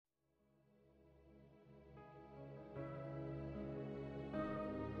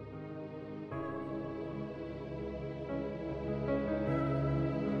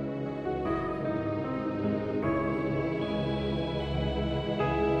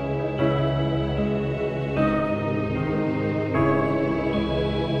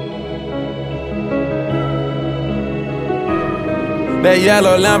That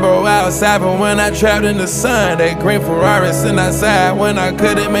yellow Lambo outside, but when I trapped in the sun, that green Ferrari sitting outside when I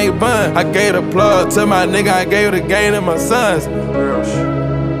couldn't make bun. I gave the plug to my nigga, I gave the game to my sons.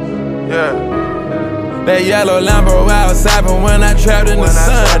 Yeah. That yellow Lambo outside, but when I trapped in the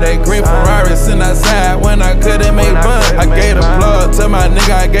sun, that green Ferrari sitting outside when I couldn't make bun. I gave the plug to my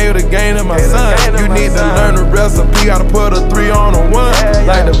nigga, I gave the game to my son. You need to learn the recipe, gotta put a 3 on a 1.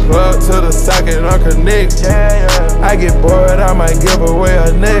 Like the plug to the socket, unconnect. I get bored, I might give away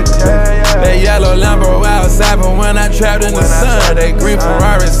a neck. That yellow Lambo outside, but when I trapped in the sun, that green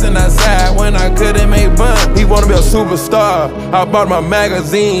Ferrari sitting outside when I couldn't make bun. He wanna be a superstar, I bought my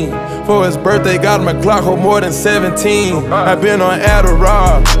magazine. For his birthday, got him a clock for more than 17. I been on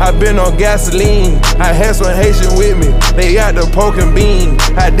Adderall, I been on gasoline. I had some Haitian with me, they got the poke and bean.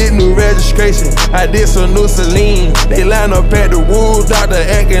 I did new registration, I did some new Celine. They line up at the Wood Doctor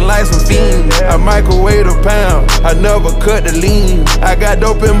acting like some fiend. I microwave a pound, I never cut the lean. I got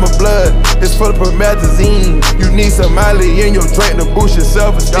dope in my blood, it's for the promethazine. You need some Molly in your drink to boost your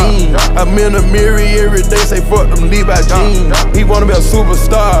self-esteem. I'm in the mirror every day, say fuck them Levi jeans. He wanna be a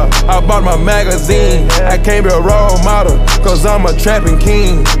superstar, I bought my magazine. I can't be a role model, cause I'm a trapping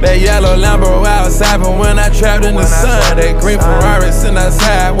king. That yellow Lambo outside, but when I trapped in the sun, that green Ferrari sitting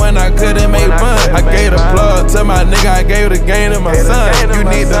outside when I couldn't make fun. I gave the plug to my nigga, I gave the game to my son. You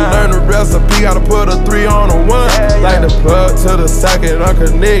need to learn the recipe, gotta put a 3 on a 1. Like the plug to the socket,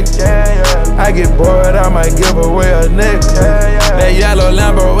 unconnect. I get bored, I might give away a neck. That yellow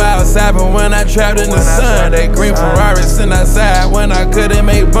Lambo outside, but when I trapped in the sun, that green Ferrari sitting outside when I couldn't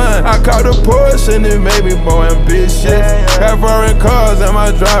make fun. I caught a Porsche and it made me more ambitious. Got foreign cars in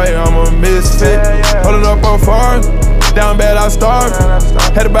my driveway, I'm a misfit. Holding up on farm, down bad I starved.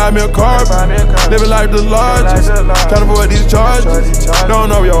 Had to buy me a car, living like the largest. Trying to avoid these charges, don't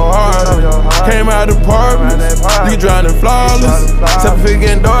know your heart. Came out of the apartment, you drowning flawless. 7-figure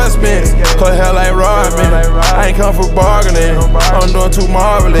endorsements, cut hair like Rodman. I ain't come for bargaining, I'm doing too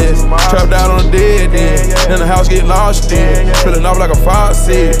marvelous. Trapped out on the dead end, then the house get lost in. Filling off like a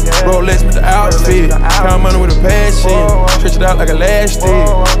faucet, Rolex with the outfit. Count money with a passion, stretch it out like elastic.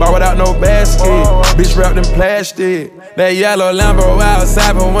 Buy without no basket, bitch wrapped in plastic. That yellow Lambo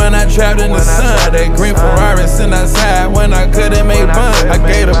outside, but when I trapped in the sun, that green Ferrari sitting outside when I couldn't make fun. I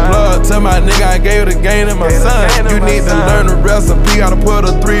gave the plug to my nigga, I gave the game to my son. You need to learn the recipe, gotta put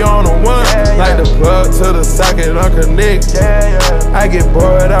a 3 on a 1. Like the plug to the socket, unconnect. I get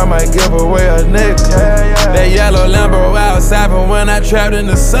bored, I might give away a neck. That yellow Lambo outside, but when I trapped in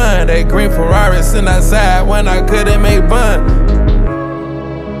the sun, that green Ferrari sitting outside when I couldn't make fun.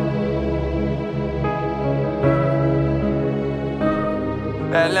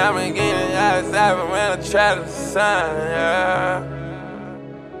 That Lamborghini outside, but when I trapped in the sun, yeah.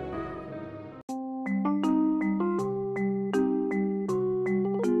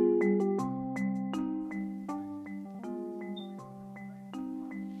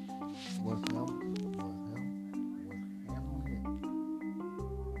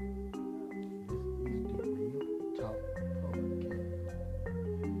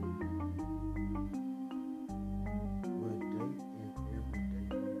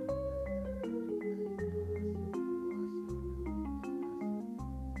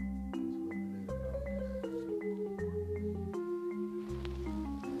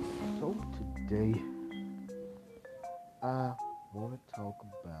 Today, I want to talk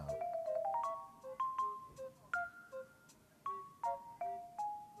about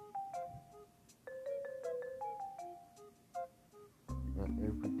an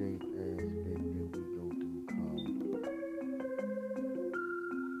everyday aspect that we go through called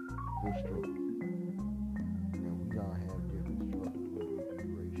the struggle. Now, we all have different struggles, whether it be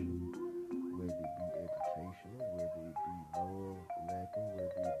racial, whether it be educational, whether it be love lacking,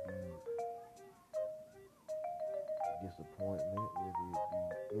 whether it be disappointment, whether it be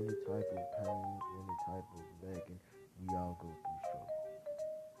any type of pain, any type of lacking, we all go through struggle.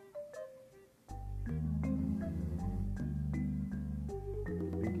 The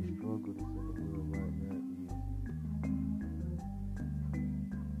biggest struggle that's in the world right now is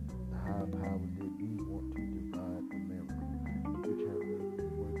the high powers that be want to divide America, which have been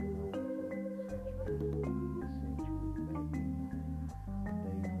working on for centuries, back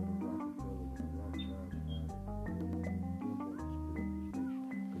in the days of the Rockefeller and the Rothschilds separated.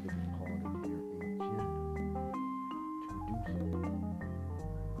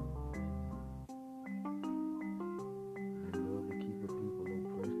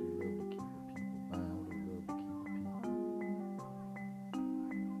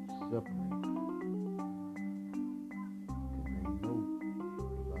 Because they know if a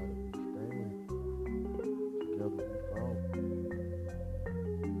lot of us stand together, we fall.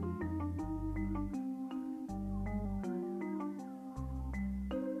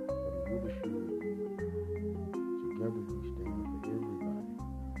 should be. Together we stand for everybody.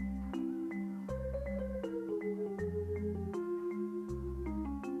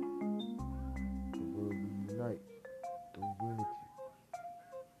 The world we unite through unity.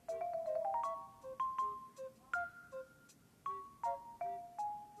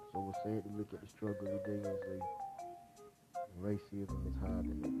 So we're sad to look at the struggle today and say racism is higher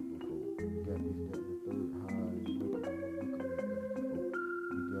than ever before. You got this, that, and the third higher and wickeder than ever before.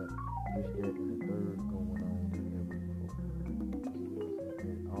 You got this, that, and the third going on than ever before. You know what I'm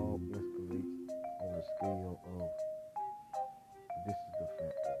saying? It all escalates on the scale of this is the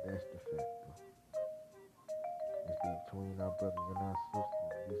factor, that's the factor. It's between our brothers and our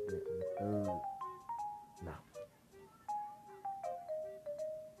sisters, this, that, and the third. Now,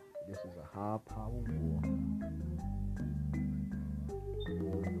 this is a high power war. We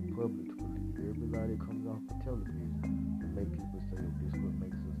want the public to believe everybody that comes off the television and make people say, oh, this what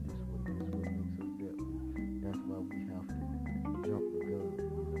makes us this way, this what makes us that way. That's why we have to jump the gun.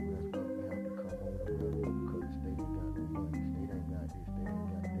 That's why we have to come on the gun because the state ain't got no money. The state ain't got this, state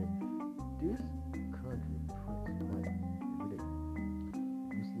ain't got that. This country prints money every day.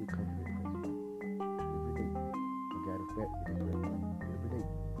 You see a country that prints money every day. They got a factory that print money every day.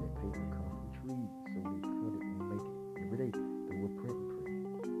 That paper comes from trees, so they cut it and make it every day. They will print.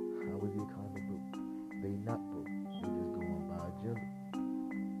 How is the economy broke? They not broke. They just go on by agenda.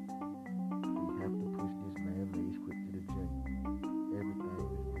 They have to push this man-made script to the agenda. Everything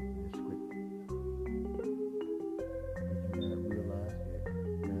is written and scripted. Did you not realize that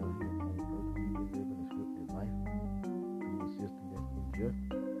down here on earth we been living a scripted life through a system that's unjust?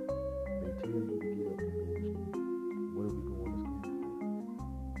 They tell you to get up and go to school. What are we going to school for?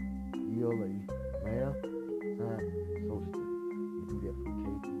 ELA, math, science, social studies. You do that from K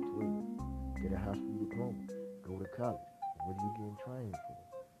through 12. Get a high school diploma. Go to college. What are you getting trained for?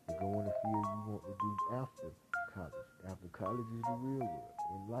 To go in the field you want to do after college. After college is the real world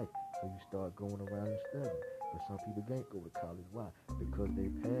in life. So you start going around and studying. But some people can't go to college. Why? Because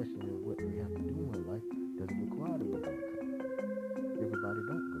they're passionate in what they have to do in life doesn't require them to go to college. Everybody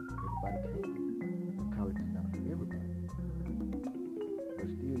don't go. Everybody can't go. And college is not for everybody. But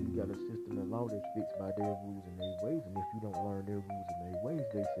still, you got a system and law that's fixed by their rules and their ways. And if you don't learn their rules and their ways,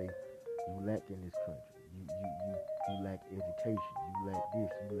 they say you lack in this country. You lack education. You lack this,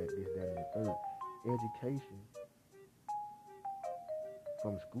 that, and the third. Education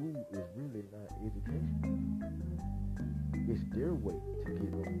from school is really not education. It's their way to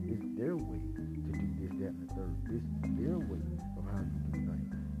get on. It's their way to do this, that, and the third. This is their way of how you do things.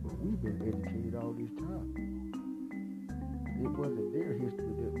 But we've been educated all this time. It wasn't their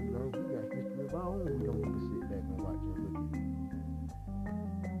history that we learned. We got history of our own. We don't even sit back and watch and look at it.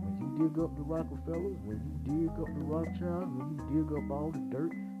 When you dig up the Rockefellers, when you dig up the Rothschilds, when you dig up all the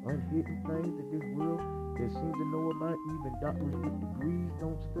dirt, unhidden things that this world that seems to know about, even doctors with degrees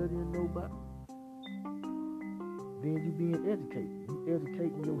don't study and know about, then you being educated. You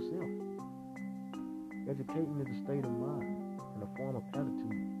educating yourself. Educating is a state of mind and a form of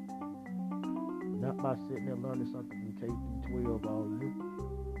attitude. Not by sitting there learning something from K through 12 all year.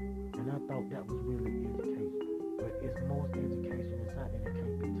 And I thought that was really education. But it's most education inside that it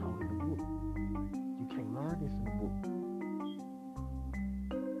can't be taught in the book. You can't learn this in the book.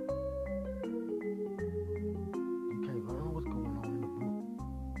 You can't learn what's going on in the book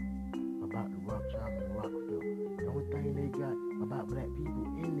about the Rothschilds and the Rockefellers. The only thing they got about black people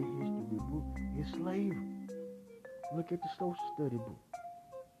in the history book is slavery. Look at the social study book.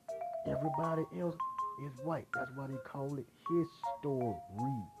 Everybody else is white. That's why they call it his story.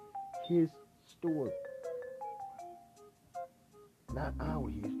 His story. Not our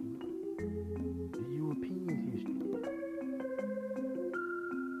history. The European history.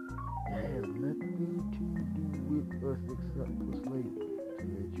 It has nothing to do with us except for slavery. To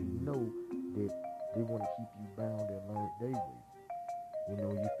let you know that they want to keep you bound and learn their way. You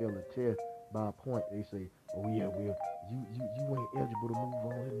know, you fail a test by a point, they say, oh yeah, well, you ain't eligible to move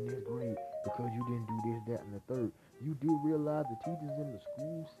on in this grade because you didn't do this, that, and the third. You do realize the teachers in the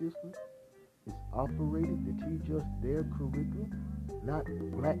school system is operated to teach us their curriculum, not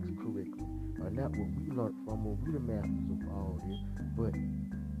black's curriculum, or not what we learned from when we the masters of all this, but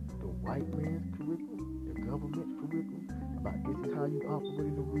the white man's curriculum, the government's curriculum, about this is how you operate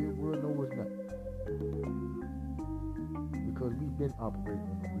in the real world. No, it's not. Because we've been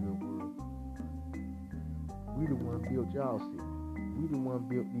operating in the real world. We the one built y'all city. We the one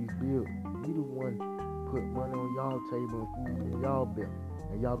built these buildings. We the one put money on y'all table and food in y'all belly.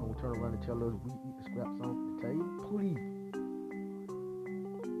 And y'all gonna turn around and tell us we eat the scraps off the table? Please.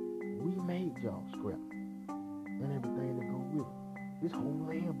 We made y'all scraps and everything that go with it. This whole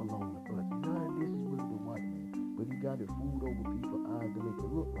land belongs to us. None of this is really the white man. But he got his food over people's eyes to make it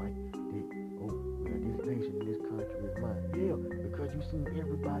look like that, oh, well, this nation, this country is mine. Yeah, because you seen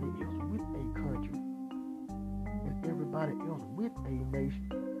everybody else with a country and everybody else with a nation.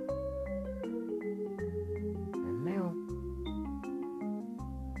 And now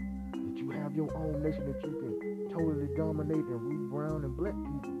that you have your own nation that you can totally dominate and rule brown and black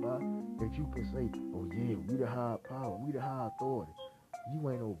people by, that you can say, oh yeah, we the high power, we the high authority. You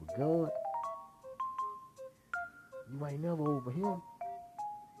ain't over God. You ain't never over him.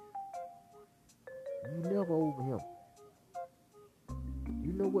 You never over him.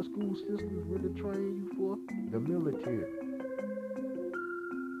 You know what school systems really train you for? The military.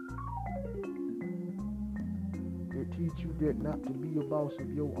 They teach you that not to be a boss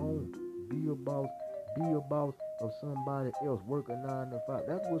of your own. Be a boss of somebody else. Work a 9 to 5.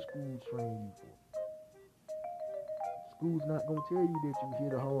 That's what schools train you for. School's not going to tell you that you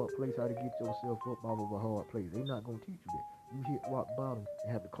hit a hard place, how to get yourself up out of a hard place. They're not going to teach you that. You hit rock bottom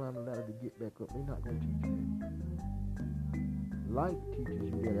and have to climb the ladder to get back up. They're not going to teach you that. Life teaches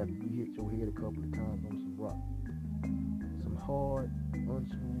you that after you hit your head a couple of times on some rock. Some hard,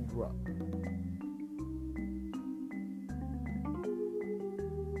 unsmooth rock.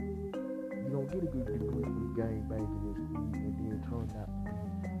 You don't get a good degree from game banking in school and then turn out to be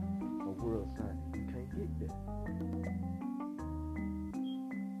a world scientist. You can't get that.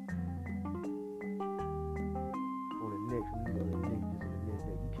 Next meal and next this and next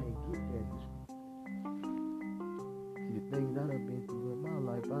that. You can't get that in school. See, the things I done been through in my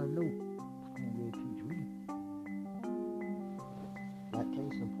life, I know school didn't teach me. Like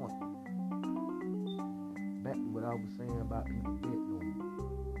case in point. Back to what I was saying about people betting on me.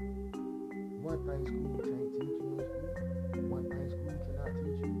 One thing school can't teach you in school, one thing school cannot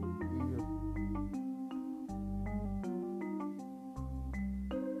teach you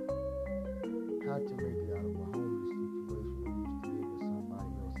is how to make it out of a homeless situation when you used to live in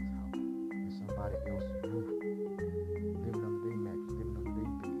somebody else's house, in somebody else's roof, living under their mattress, living under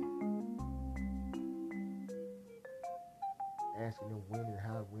their bed. Asking them when and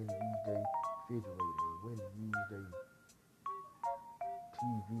how, when to use their refrigerator, and when to use their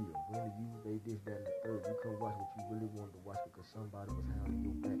TV, or when to use their this, that, and the third. You couldn't watch what you really wanted to watch because somebody was hounding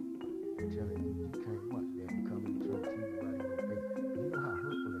your back and telling you can't watch that. You come in and turn the TV right in your face. Do you know how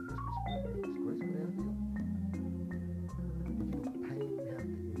hurtful and disrespectful and disgraceful that is? Do you know the pain you have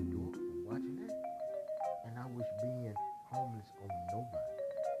to endure from watching that? And I wish being homeless on nobody,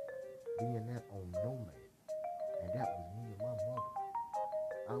 being that on no man, and that was me and my mother.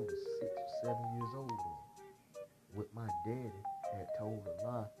 I was 6 or 7 years old then. With my daddy had told a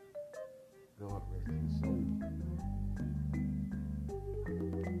lie, God rest his soul,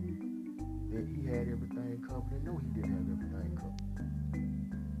 that he had everything covered, and no, he didn't have everything covered.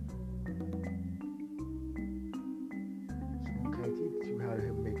 School can't teach you how to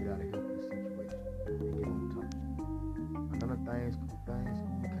make it out of helpless situation and get on top. Another thing school can't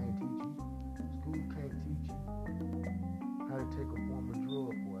teach you. School can't teach you how to take a form of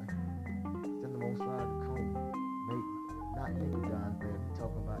drug, boy. Send them on side of the cone. Not nickel dime, man. We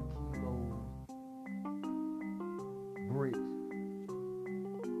talking about kilos, bricks,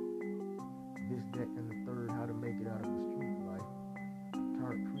 this, that, and the third. How to make it out of a street life.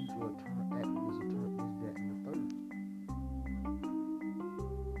 Turn preacher, or turn activist, or turn this, that, and the third.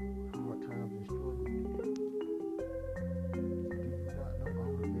 Hard times and struggles. Do you not know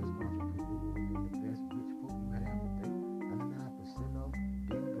all the best entrepreneurs and the best rich folk you have today? 99% of them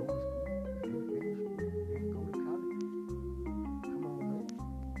didn't go to school, didn't finish school, didn't go to college. Come on, man.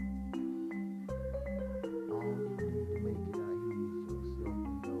 All you need to make it out here is yourself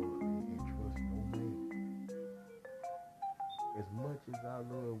and God, man, and trust no man. As much as I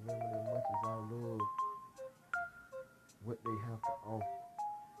love women, as much as I love what they have to offer,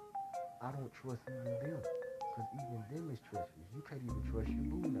 I don't trust even them, because even them is treacherous. You can't even trust your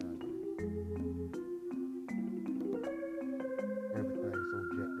boo nowadays. Everything's so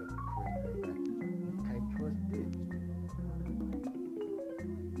jacked up and crazy and back. You can't trust them.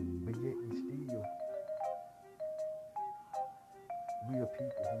 But yet and still, we are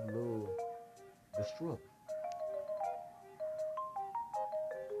people who love the struggle.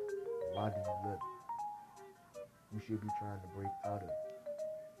 Why do you love it? You should be trying to break out of it.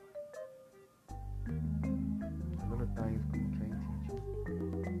 Another thing school can't teach you.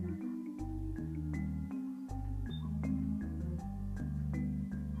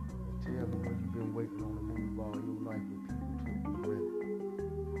 Tell me when you've been waiting on a move all your life and people took you granted.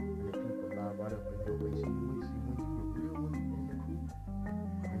 And the people lie right up in your face. See, when you the real one in the crew,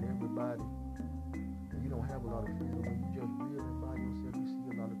 and everybody, and you don't have a lot of freedom when you just real and by yourself.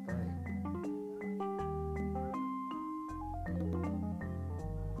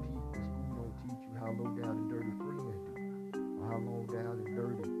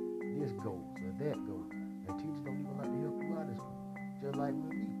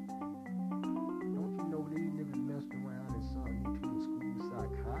 people. Don't you know these niggas messed around and something to a school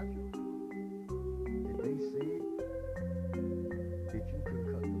psychiatrist? That they said that you could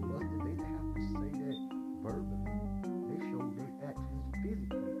cut the mustard. They didn't have to say that verbally. They showed their actions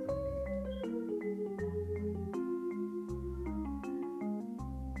physically.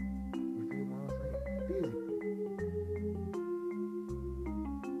 You feel what I'm saying? Physically.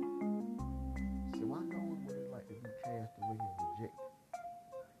 So I know what it's like to be cast away and rejected.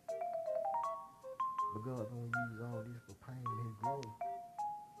 But God's gonna use all this for pain and His glory.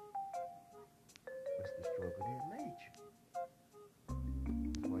 But it's the struggle that made you.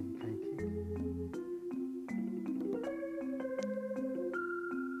 That's why you can't kick it.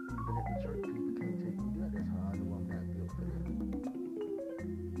 Even at the church, people can't take me there. That's how I know I'm not built for that.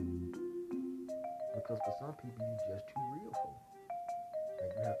 Because for some people, you're just too real for. And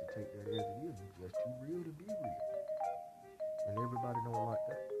you have to take that as it is. You're just too real to be real. And everybody don't like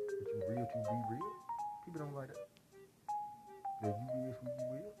that. But you real to be real. People don't like that. That you is who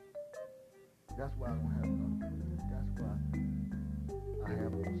you is. That's why I don't have none. That's why I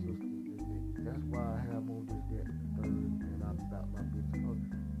have on sisters. That's why I have on this, that, third, and I'm about my business.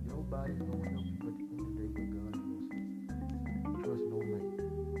 Nobody's gonna help you at the end of the day but God and your sister. Trust no man.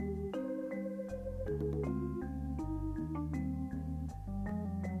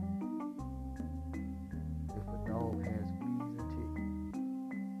 If a dog has fleas and ticks,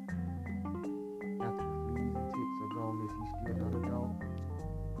 after the fleas and ticks are gone, is he still not a dog?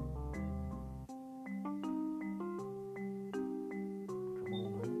 Come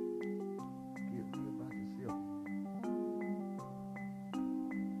on, man. Get real about yourself.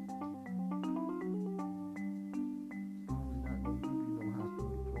 School's not gonna give you no high school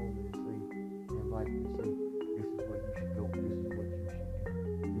diploma and say, and like you say, this is where you should go, this is what you should do,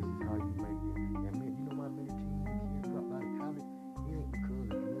 this is how you make it. And man, you know why many kids drop out of college? It ain't because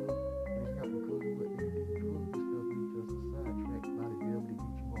of drugs, and it's not because of what they do. Drugs and stuff is just a sidetrack by the devil to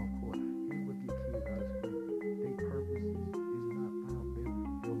get you off course. Here's what get kids out of school. Their purpose is not found there.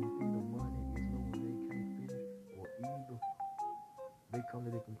 They'll either money is no one they can't finish, or either they come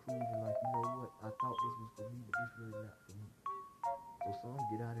to the conclusion like, you know what, I thought this was for me, but this really not for me. So some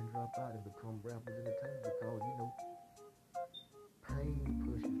get out and drop out and become rappers and entertainers because, you know, pain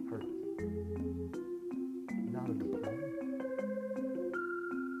pushes purpose. Not a diploma.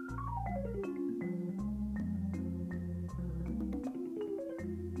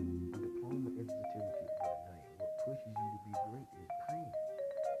 A diploma is a certificate for a name. What pushes you to be great is pain.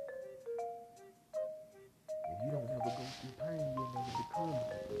 If you don't ever go through pain, you'll never become.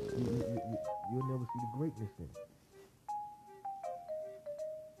 You'll never see the greatness in it.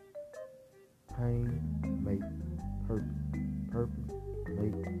 Pain makes purpose. Purpose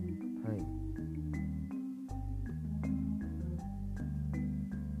makes pain.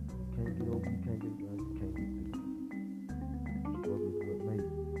 Can't get over, you can't get right, you can't get through. Struggle is what makes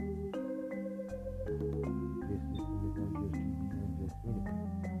it. This system is unjust to be unjust in it.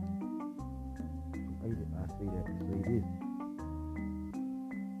 So I say that to say this.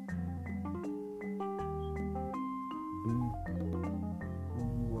 Be who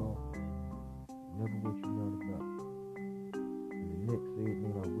you are, never what you're not about. In the next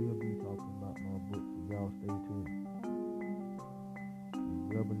segment, I will be talking about my book, so y'all stay tuned.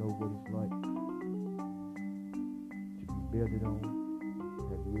 You ever know what it's like to be betted on?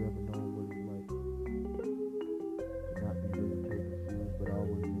 Have you ever known what it's like to not be really taken serious, but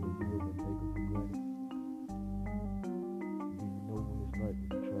always really real and taken for granted? Do you know what it's like when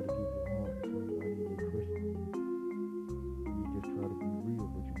you try to give your heart to somebody and they Christian? You just try to be real,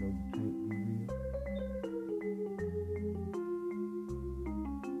 but you know you can't be real.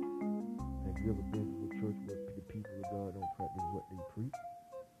 Have you ever been to a church where the people of God don't practice what they preach?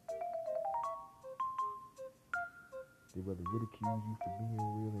 They rather ridicule you for being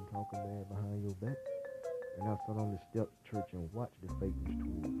real and talking bad behind your back. And I sat on the steps of church and watched the fakeness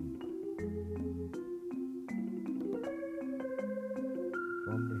toward me.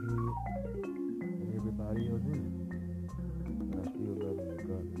 From the head and everybody else in it. But I still love them with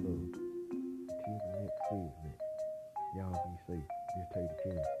God's love. Until the next segment. Y'all be safe. This Tater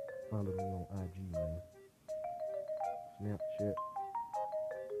King. Follow me on IG, man. Snapchat.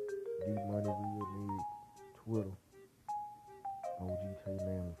 D-Money Real Need. Twitter. OG Tay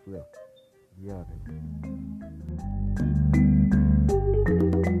Man Flip. We out there.